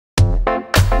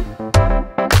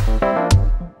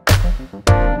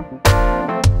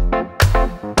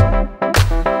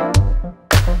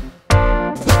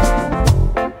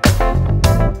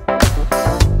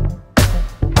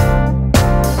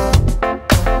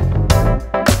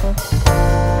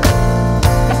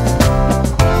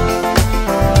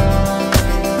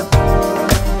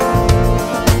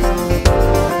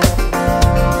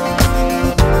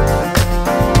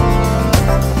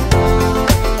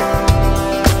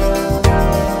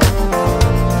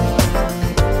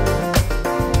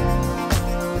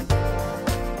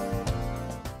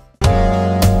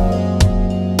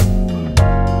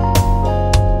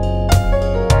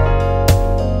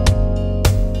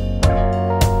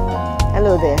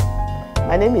Hello there.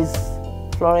 My name is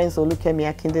Florence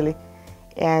Akindele,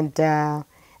 and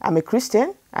I'm a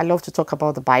Christian. I love to talk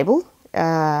about the Bible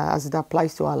as it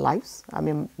applies to our lives. I'm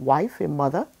a wife, a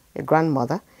mother, a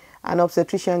grandmother, an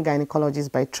obstetrician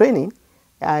gynecologist by training.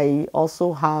 I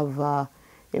also have a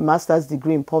master's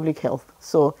degree in public health.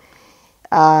 So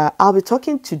I'll be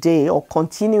talking today, or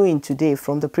continuing today,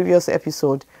 from the previous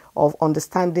episode of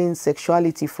understanding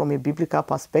sexuality from a biblical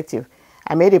perspective.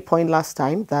 I made a point last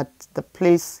time that there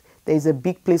is a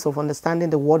big place of understanding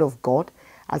the Word of God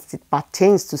as it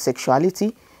pertains to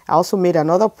sexuality. I also made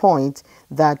another point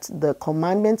that the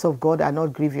commandments of God are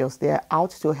not grievous. They are out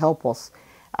to help us.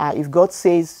 If God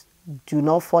says, do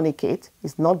not fornicate,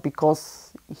 it's not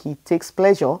because He takes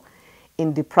pleasure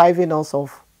in depriving us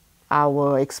of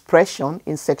our expression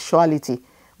in sexuality.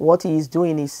 What He is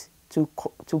doing is to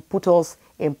put us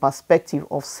in perspective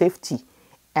of safety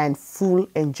and full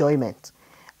enjoyment.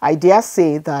 I dare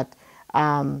say that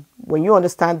when you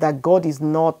understand that God is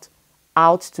not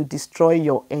out to destroy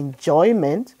your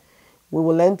enjoyment, we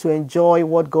will learn to enjoy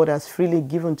what God has freely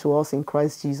given to us in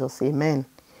Christ Jesus. Amen.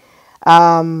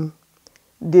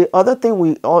 The other thing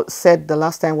we all said the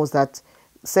last time was that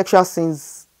sexual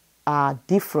sins are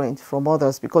different from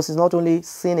others because it's not only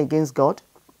sin against God,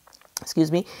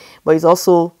 but it's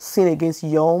also sin against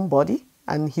your own body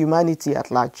and humanity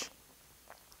at large.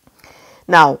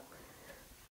 Now,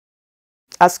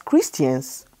 as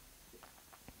Christians,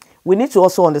 we need to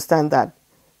also understand that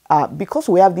because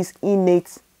we have this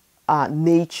innate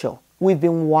nature, we've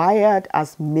been wired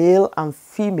as male and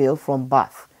female from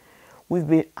birth. We've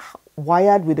been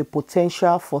wired with the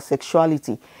potential for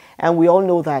sexuality. And we all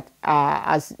know that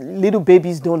as little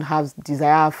babies don't have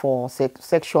desire for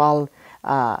sexual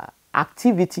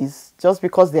activities just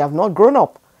because they have not grown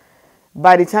up.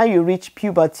 By the time you reach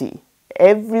puberty,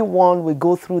 everyone will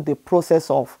go through the process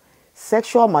of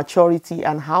sexual maturity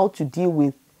and how to deal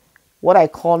with what I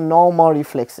call normal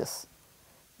reflexes,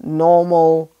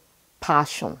 normal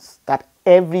passions that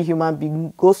every human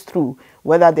being goes through,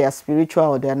 whether they are spiritual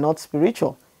or they are not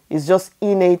spiritual. It's just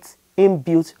innate,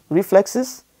 inbuilt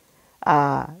reflexes.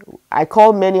 I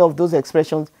call many of those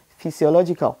expressions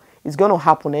physiological. It's going to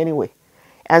happen anyway.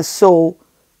 And so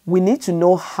we need to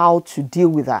know how to deal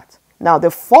with that. Now,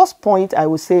 the first point I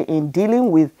would say in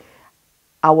dealing with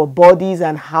our bodies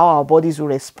and how our bodies will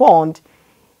respond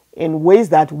in ways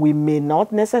that we may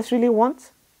not necessarily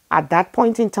want at that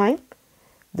point in time,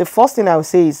 the first thing I would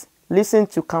say is listen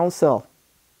to counsel.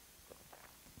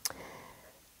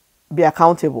 Be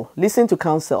accountable. Listen to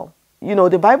counsel. You know,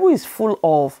 the Bible is full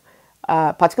of,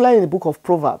 particularly in the book of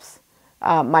Proverbs,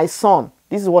 my son,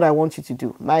 this is what I want you to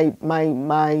do.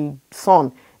 My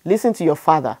son, listen to your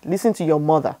father, listen to your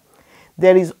mother.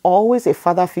 There is always a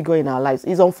father figure in our lives.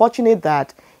 It's unfortunate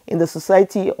that in the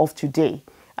society of today,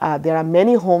 there are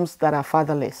many homes that are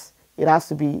fatherless. It has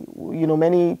to be,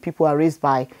 many people are raised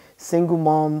by single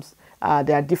moms.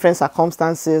 There are different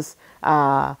circumstances.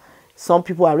 Some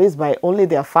people are raised by only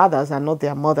their fathers and not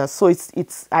their mothers. So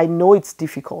I know it's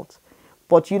difficult.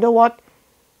 But you know what?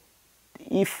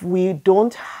 If we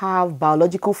don't have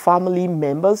biological family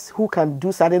members who can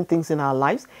do certain things in our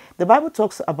lives, the Bible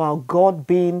talks about God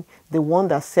being the one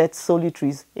that sets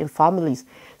solitaries in families.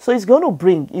 So it's going to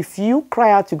bring, if you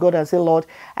cry out to God and say, Lord,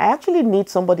 I actually need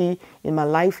somebody in my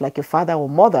life like a father or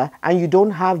mother, and you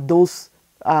don't have those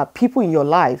people in your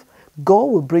life, God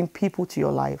will bring people to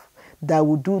your life that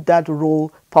will do that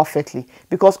role perfectly.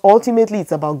 Because ultimately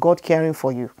it's about God caring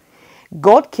for you.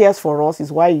 God cares for us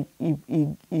is why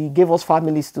he gave us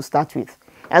families to start with.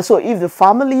 And so if the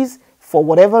families, for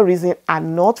whatever reason, are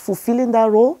not fulfilling that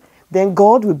role, then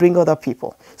God will bring other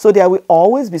people. So there will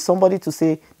always be somebody to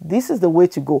say, this is the way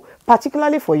to go,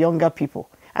 particularly for younger people.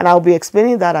 And I'll be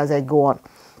explaining that as I go on.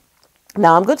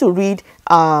 Now I'm going to read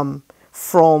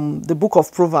from the book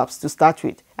of Proverbs to start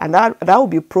with. And that will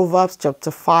be Proverbs chapter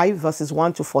 5, verses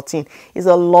 1 to 14. It's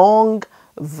a long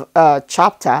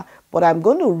chapter, but I'm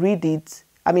going to read it.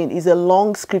 It's a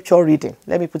long scripture reading.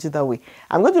 Let me put it that way.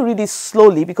 I'm going to read it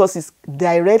slowly because it's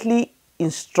directly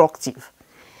instructive.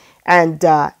 And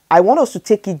I want us to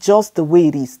take it just the way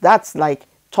it is. That's like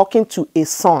talking to a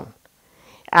son.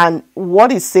 And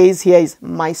what it says here is,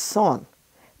 my son,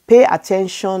 pay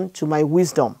attention to my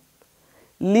wisdom.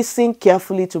 Listen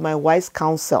carefully to my wise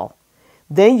counsel.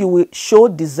 Then you will show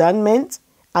discernment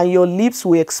and your lips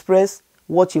will express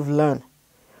what you've learned.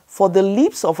 For the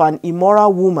lips of an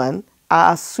immoral woman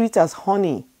are as sweet as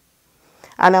honey,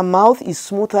 and her mouth is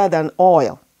smoother than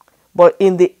oil. But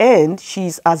in the end, she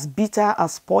is as bitter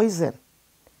as poison,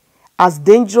 as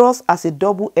dangerous as a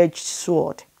double-edged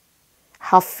sword.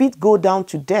 Her feet go down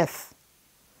to death.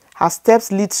 Her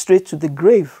steps lead straight to the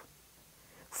grave.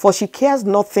 for she cares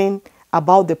nothing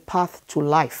about the path to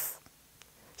life.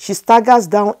 She staggers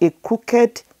down a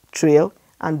crooked trail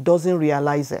and doesn't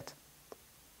realize it.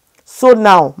 So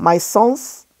now, my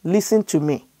sons, listen to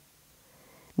me.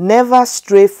 Never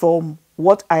stray from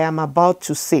what I am about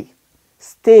to say.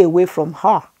 Stay away from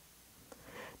her.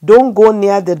 Don't go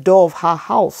near the door of her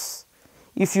house.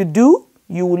 If you do,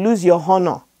 you will lose your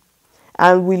honor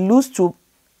and will lose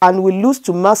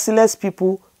to merciless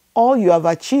people all you have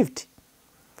achieved.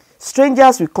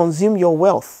 Strangers will consume your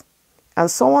wealth, and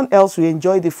someone else will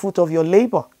enjoy the fruit of your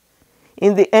labor.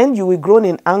 In the end, you will groan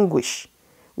in anguish.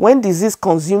 When disease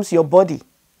consumes your body,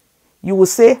 you will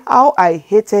say, how I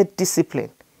hated discipline.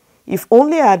 If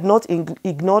only I had not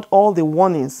ignored all the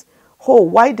warnings. Oh,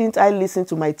 why didn't I listen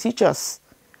to my teachers?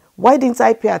 Why didn't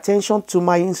I pay attention to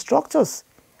my instructors?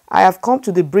 I have come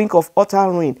to the brink of utter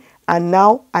ruin, and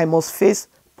now I must face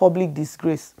public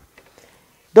disgrace.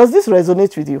 Does this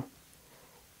resonate with you?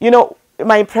 You know,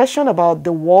 my impression about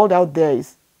the world out there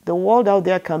is the world out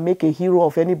there can make a hero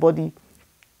of anybody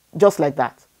just like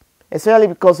that, especially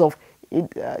because of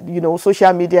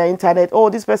social media, internet. Oh,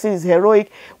 this person is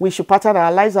heroic. We should pattern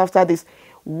our lives after this.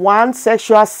 One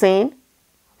sexual sin,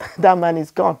 that man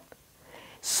is gone.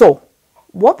 So,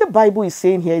 what the Bible is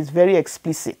saying here is very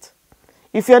explicit.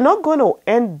 If you're not going to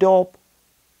end up,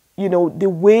 the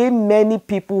way many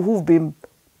people who've been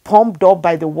pumped up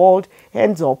by the world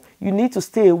ends up, you need to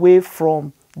stay away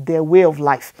from their way of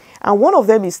life. And one of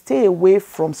them is stay away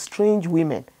from strange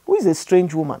women. Who is a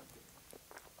strange woman?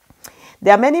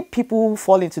 There are many people who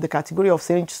fall into the category of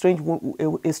a strange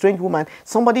woman,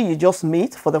 somebody you just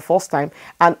meet for the first time,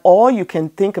 and all you can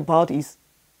think about is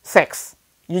sex.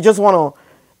 You just want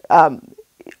to,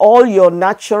 all your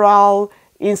natural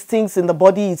instincts in the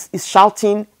body is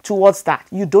shouting towards that.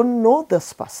 You don't know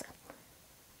this person.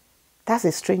 That's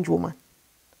a strange woman.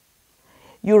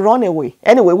 You run away.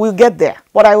 Anyway, we'll get there.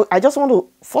 But I just want to,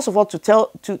 first of all,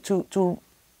 to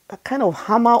kind of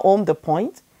hammer home the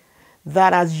point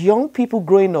that as young people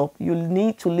growing up, you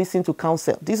need to listen to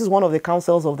counsel. This is one of the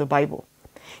counsels of the Bible.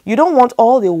 You don't want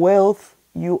all the wealth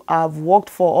you have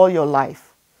worked for all your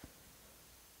life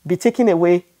be taken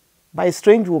away by a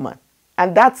strange woman.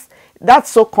 And that's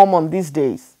so common these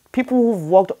days. People who've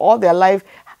worked all their life,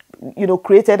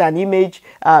 created an image,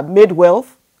 made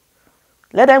wealth,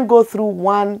 let them go through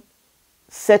one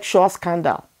sexual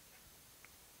scandal.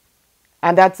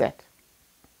 And that's it.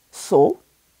 So,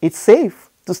 it's safe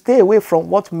to stay away from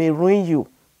what may ruin you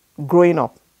growing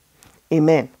up.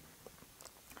 Amen.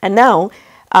 And now,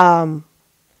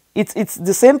 it's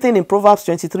the same thing in Proverbs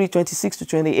 23, 26 to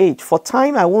 28. For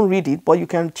time, I won't read it, but you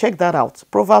can check that out.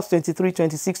 Proverbs 23,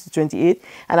 26 to 28,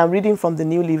 and I'm reading from the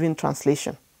New Living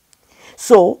Translation.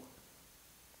 So,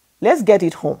 let's get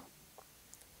it home.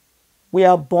 We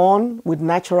are born with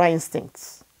natural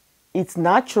instincts. It's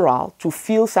natural to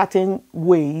feel certain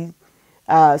ways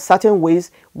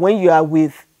when you are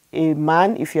with a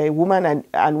man if you're a woman,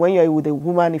 and when you're with a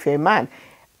woman if you're a man,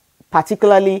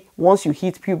 particularly once you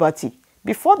hit puberty.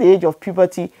 Before the age of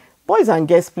puberty, boys and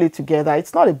girls play together.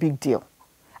 It's not a big deal.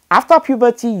 After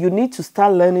puberty, you need to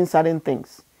start learning certain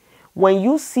things. When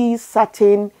you see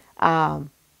certain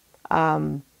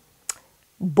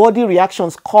body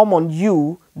reactions come on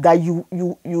you that you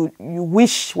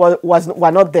wish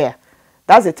were not there,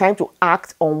 that's the time to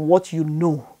act on what you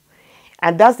know.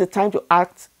 And that's the time to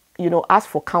act, ask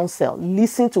for counsel.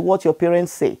 Listen to what your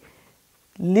parents say.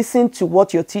 Listen to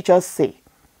what your teachers say.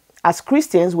 As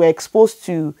Christians, we're exposed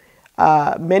to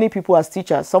many people as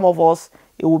teachers. Some of us,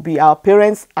 it will be our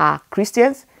parents are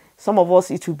Christians. Some of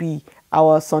us, it will be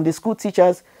our Sunday school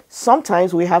teachers.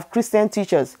 Sometimes we have Christian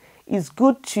teachers. It's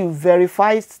good to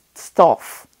verify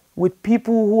stuff with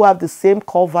people who have the same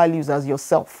core values as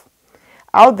yourself.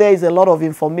 Out there is a lot of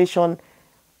information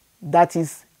that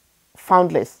is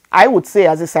foundless. I would say,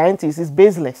 as a scientist, it's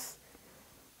baseless.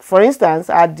 For instance,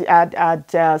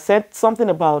 I'd said something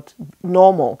about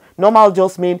normal. Normal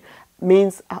just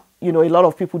means a lot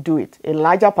of people do it. A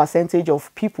larger percentage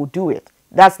of people do it.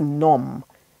 That's norm.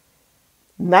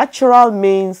 Natural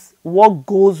means what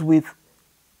goes with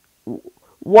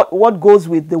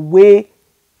the way,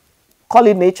 call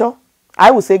it nature. I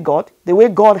would say God, the way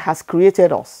God has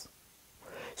created us.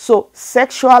 So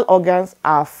sexual organs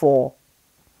are for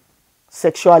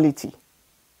sexuality.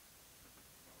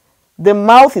 The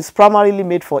mouth is primarily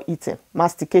made for eating,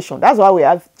 mastication. That's why we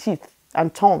have teeth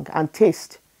and tongue and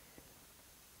taste.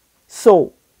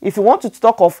 So, if you want to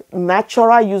talk of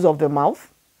natural use of the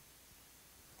mouth,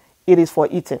 it is for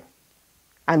eating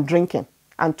and drinking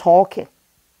and talking.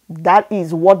 That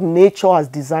is what nature has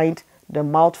designed the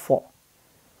mouth for.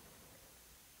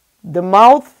 The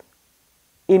mouth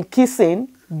in kissing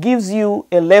gives you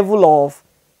a level of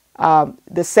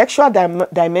the sexual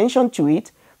dimension to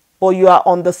it, but you are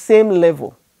on the same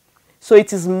level. So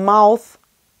it is mouth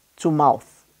to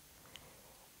mouth.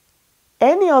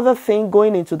 Any other thing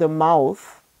going into the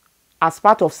mouth as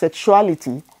part of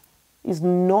sexuality is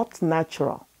not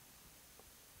natural,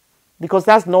 because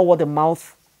that's not what the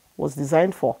mouth was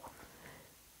designed for.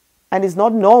 And it's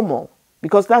not normal,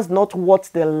 because that's not what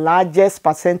the largest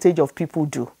percentage of people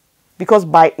do. Because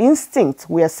by instinct,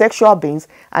 we are sexual beings,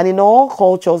 and in all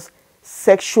cultures,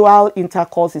 sexual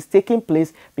intercourse is taking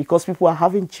place because people are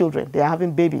having children, they are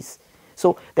having babies.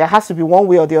 So there has to be one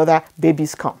way or the other,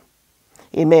 babies come.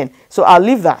 Amen. So I'll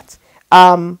leave that.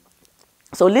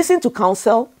 So listen to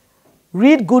counsel,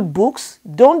 read good books.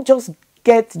 Don't just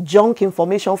get junk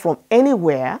information from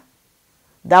anywhere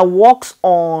that works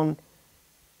on,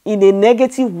 in a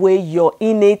negative way, your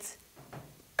innate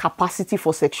capacity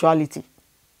for sexuality.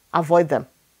 Avoid them.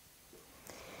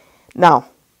 Now,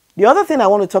 the other thing I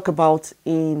want to talk about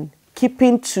in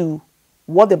keeping to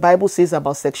what the Bible says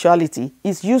about sexuality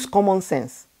is use common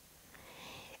sense.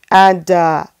 And,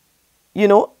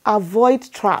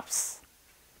 avoid traps.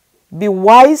 Be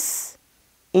wise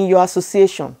in your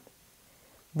association.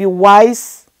 Be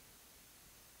wise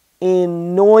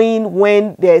in knowing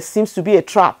when there seems to be a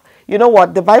trap. You know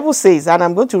what the Bible says, and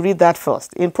I'm going to read that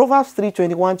first. In Proverbs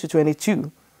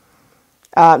 3:21-22.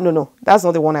 No, that's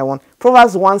not the one I want.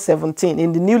 Proverbs 1:17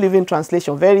 in the New Living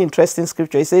Translation. Very interesting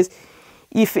scripture. It says,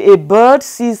 if a bird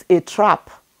sees a trap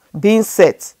being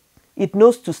set, it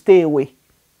knows to stay away.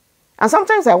 And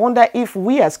sometimes I wonder if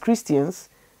we as Christians,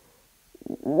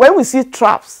 when we see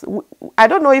traps, I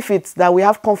don't know if it's that we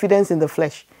have confidence in the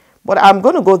flesh, but I'm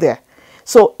going to go there.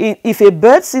 So if a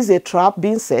bird sees a trap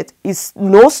being set, it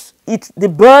knows the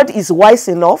bird is wise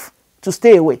enough to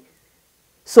stay away.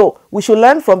 So we should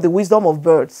learn from the wisdom of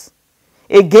birds.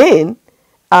 Again,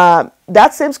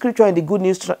 that same scripture in the Good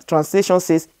News Translation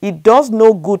says, it does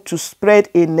no good to spread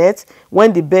a net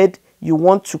when the bird you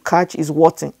want to catch is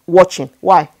watching.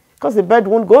 Why? Because the bird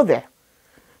won't go there.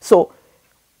 So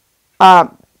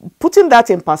putting that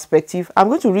in perspective, I'm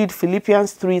going to read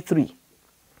Philippians 3:3.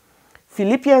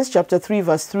 Philippians chapter 3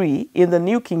 verse 3 in the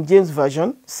New King James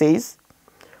Version says,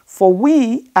 for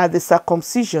we are the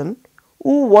circumcision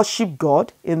who worship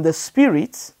God in the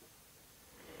Spirit,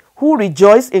 who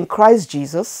rejoice in Christ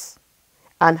Jesus,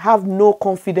 and have no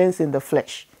confidence in the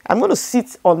flesh. I'm going to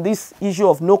sit on this issue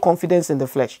of no confidence in the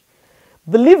flesh.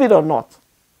 Believe it or not,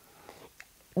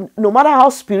 no matter how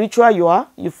spiritual you are,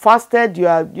 you fasted, you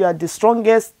are the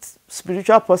strongest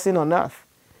spiritual person on earth.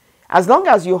 As long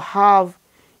as you have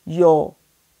your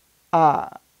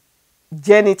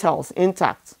genitals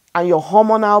intact and your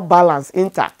hormonal balance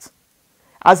intact,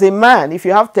 as a man, if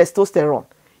you have testosterone,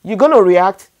 you're going to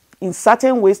react in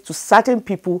certain ways to certain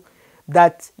people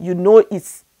that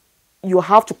you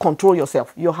have to control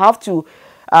yourself. You have to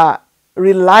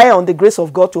rely on the grace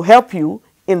of God to help you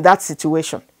in that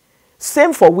situation.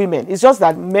 Same for women. It's just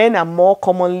that men are more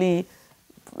commonly,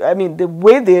 the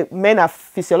way the men are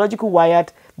physiologically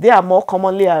wired, they are more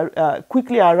commonly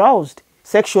quickly aroused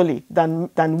sexually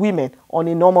than women on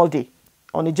a normal day,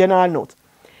 on a general note.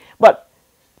 But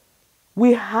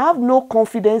we have no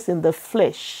confidence in the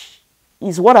flesh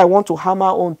is what I want to hammer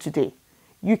on today.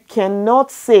 You cannot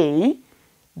say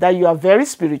that you are very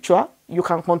spiritual, you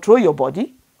can control your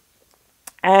body,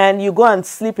 and you go and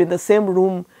sleep in the same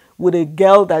room with a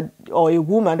girl or a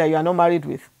woman that you are not married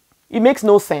with. It makes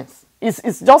no sense.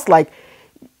 It's just like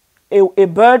a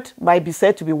bird might be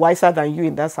said to be wiser than you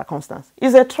in that circumstance.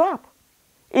 It's a trap.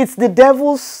 It's the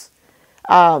devil's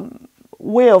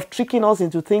way of tricking us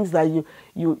into things that you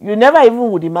never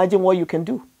even would imagine what you can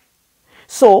do.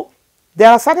 So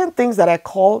there are certain things that I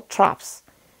call traps,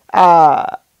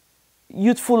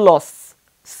 youthful lusts,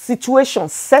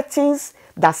 situations, settings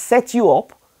that set you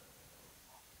up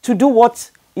to do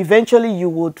what eventually you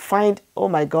would find, oh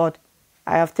my God,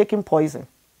 I have taken poison.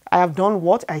 I have done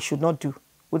what I should not do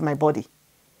with my body.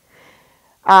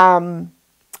 A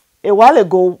while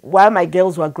ago, while my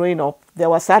girls were growing up, there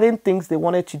were certain things they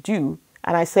wanted to do,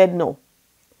 and I said no.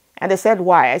 And they said,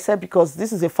 why? I said, because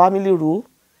this is a family rule.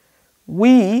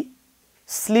 We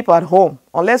sleep at home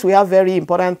unless we have very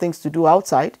important things to do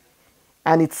outside,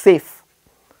 and it's safe.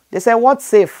 They said, what's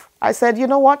safe? I said, you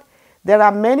know what? There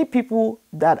are many people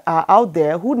that are out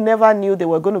there who never knew they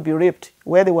were going to be raped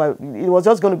where they were. It was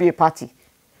just going to be a party.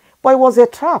 But it was a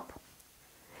trap.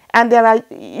 And there are,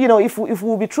 if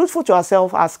we'll be truthful to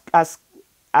ourselves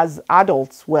as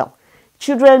adults, well,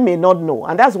 children may not know.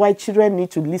 And that's why children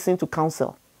need to listen to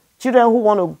counsel. Children who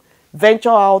want to venture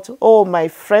out, oh, my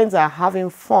friends are having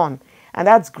fun. And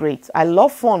that's great. I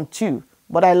love fun too.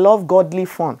 but I love godly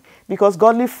fun, because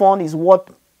godly fun is what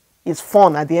is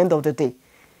fun at the end of the day.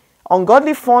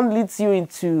 Ungodly fun leads you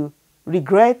into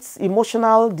regrets,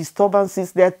 emotional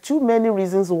disturbances. There are too many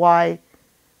reasons why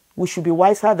we should be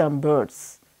wiser than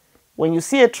birds. When you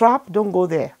see a trap, don't go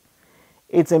there.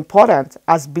 It's important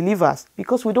as believers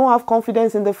because we don't have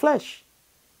confidence in the flesh.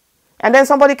 And then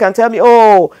somebody can tell me,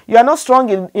 oh, you are not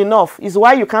strong enough. It's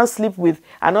why you can't sleep with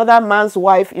another man's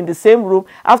wife in the same room.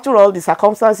 After all, the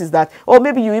circumstance is that, oh,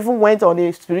 maybe you even went on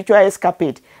a spiritual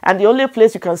escapade and the only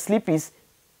place you can sleep is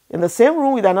in the same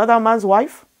room with another man's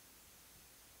wife.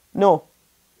 No.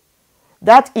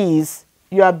 That is,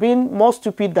 you are being more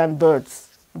stupid than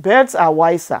birds. Birds are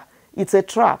wiser. It's a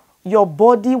trap. Your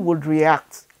body would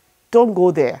react. Don't go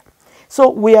there. So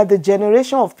we are the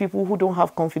generation of people who don't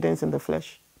have confidence in the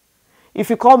flesh. If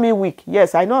you call me weak,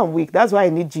 yes, I know I'm weak. That's why I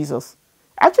need Jesus.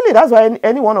 Actually, that's why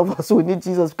any one of us will need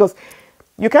Jesus, because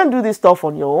you can't do this stuff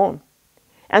on your own.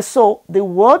 And so the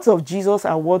words of Jesus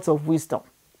are words of wisdom.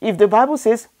 If the Bible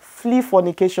says flee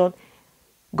fornication,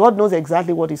 God knows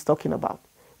exactly what he's talking about.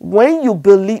 When you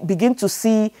begin to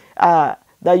see that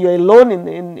you're alone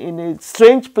in a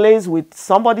strange place with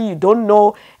somebody you don't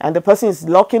know, and the person is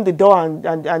locking the door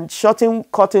and shutting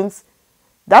curtains,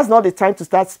 that's not the time to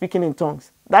start speaking in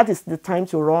tongues. That is the time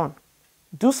to run.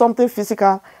 Do something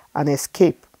physical and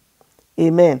escape.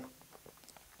 Amen.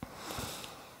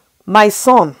 My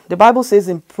son, the Bible says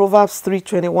in Proverbs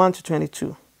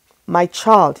 3:21-22, my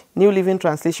child, New Living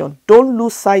Translation, don't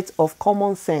lose sight of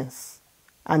common sense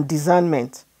and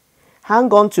discernment.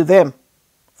 Hang on to them,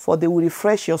 for they will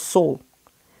refresh your soul.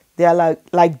 They are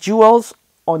like jewels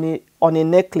on a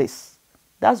necklace.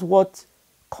 That's what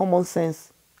common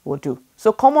sense will do.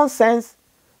 So common sense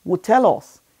will tell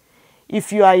us,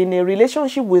 if you are in a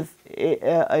relationship with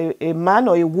a man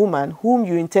or a woman whom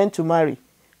you intend to marry,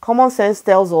 common sense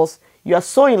tells us you are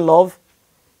so in love,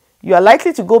 you are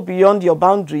likely to go beyond your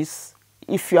boundaries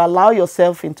if you allow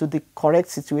yourself into the correct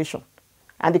situation.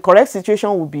 And the correct situation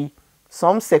will be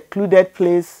some secluded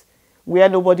place where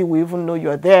nobody will even know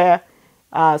you're there,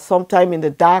 sometime in the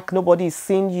dark, nobody is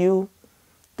seeing you.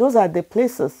 Those are the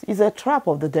places. It's a trap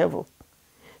of the devil.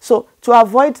 So to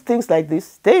avoid things like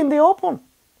this, stay in the open.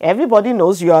 Everybody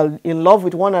knows you are in love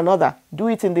with one another. Do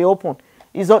it in the open.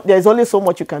 There's only so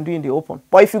much you can do in the open.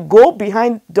 But if you go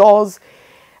behind doors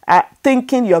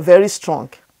thinking you're very strong,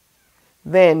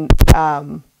 then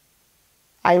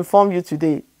I inform you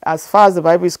today, as far as the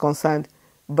Bible is concerned,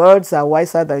 birds are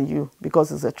wiser than you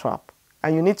because it's a trap.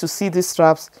 And you need to see these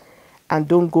traps and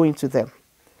don't go into them.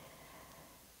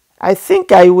 I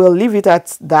think I will leave it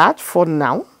at that for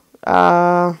now.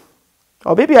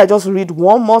 Or maybe I just read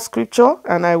one more scripture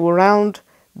and I will round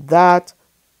that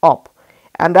up.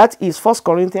 And that is 1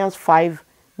 Corinthians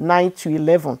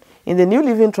 5:9-11. In the New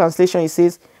Living Translation, it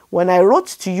says, when I wrote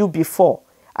to you before,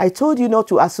 I told you not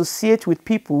to associate with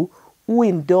people who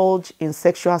indulge in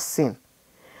sexual sin.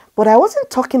 But I wasn't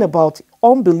talking about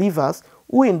unbelievers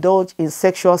who indulge in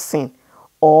sexual sin,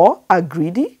 or are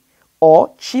greedy,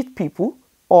 or cheat people,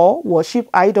 or worship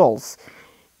idols.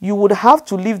 You would have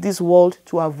to leave this world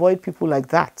to avoid people like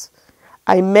that.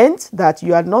 I meant that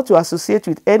you are not to associate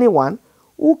with anyone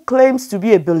who claims to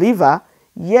be a believer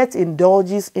yet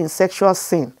indulges in sexual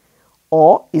sin,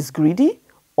 or is greedy,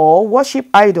 or worship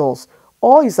idols,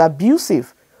 or is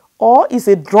abusive, or is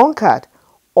a drunkard,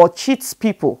 or cheats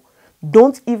people.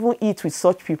 Don't even eat with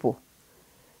such people.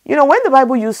 You know, when the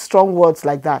Bible uses strong words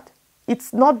like that,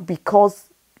 it's not because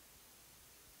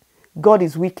God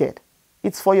is wicked.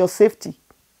 It's for your safety.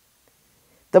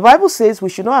 The Bible says we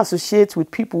should not associate with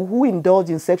people who indulge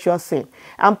in sexual sin.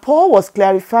 And Paul was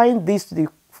clarifying this to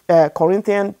the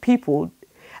Corinthian people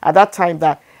at that time,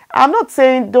 that I'm not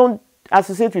saying don't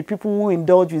associate with people who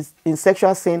indulge in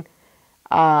sexual sin,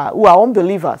 who are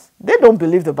unbelievers. They don't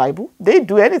believe the Bible. They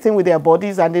do anything with their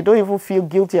bodies and they don't even feel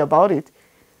guilty about it.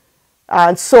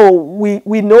 And so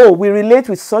we know, we relate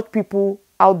with such people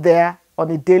out there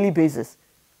on a daily basis.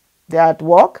 They're at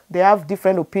work, they have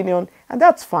different opinion, and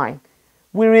that's fine.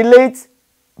 We relate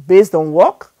based on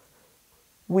work.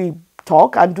 We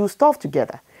talk and do stuff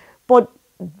together. But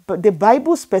the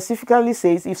Bible specifically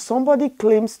says if somebody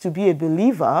claims to be a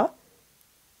believer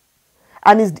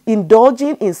and is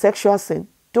indulging in sexual sin,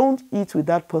 don't eat with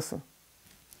that person.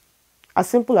 As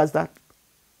simple as that.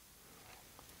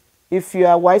 If you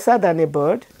are wiser than a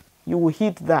bird, you will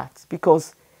heed that,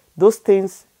 because those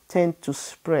things tend to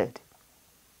spread.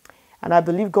 And I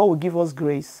believe God will give us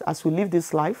grace as we live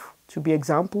this life to be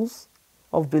examples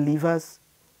of believers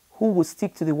who will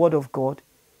stick to the word of God,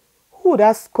 who would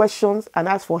ask questions and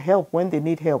ask for help when they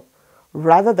need help,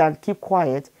 rather than keep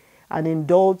quiet and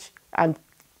indulge and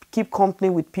keep company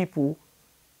with people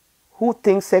who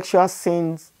think sexual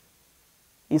sins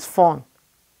is fun.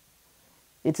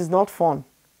 It is not fun.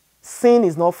 Sin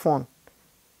is not fun.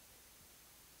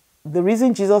 The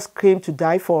reason Jesus came to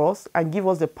die for us and give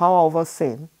us the power over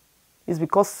sin is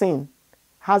because sin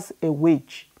has a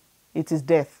wage. It is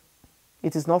death.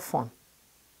 It is not fun.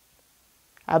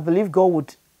 I believe God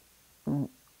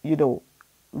would,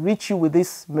 reach you with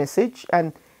this message.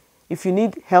 And if you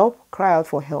need help, cry out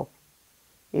for help.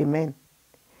 Amen.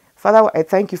 Father, I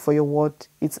thank you for your word.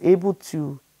 It's able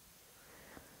to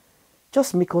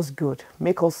just make us good,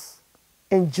 make us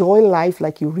enjoy life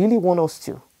like you really want us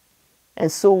to.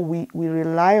 And so we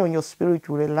rely on your spirit,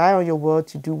 we rely on your word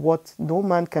to do what no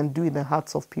man can do in the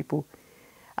hearts of people.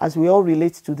 As we all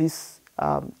relate to this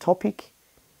topic,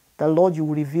 the Lord, you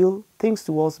will reveal things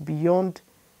to us beyond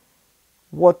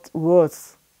what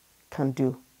words can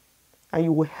do. And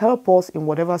you will help us in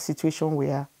whatever situation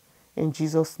we are. In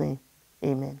Jesus' name,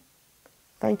 amen.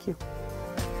 Thank you.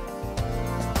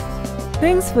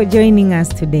 Thanks for joining us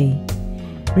today.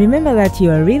 Remember that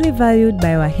you are really valued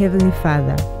by our Heavenly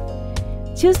Father.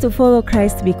 Choose to follow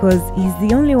Christ because He's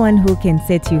the only one who can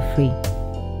set you free.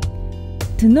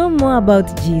 To know more about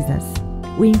Jesus,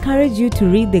 we encourage you to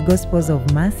read the Gospels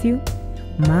of Matthew,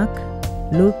 Mark,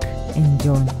 Luke, and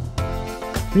John.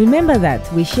 Remember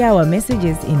that we share our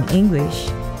messages in English,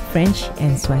 French,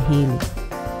 and Swahili.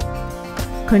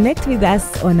 Connect with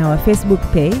us on our Facebook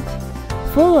page,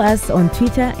 follow us on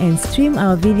Twitter, and stream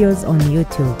our videos on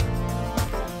YouTube.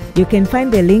 You can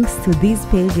find the links to these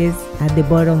pages at the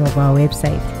bottom of our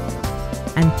website.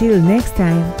 Until next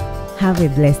time, have a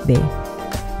blessed day.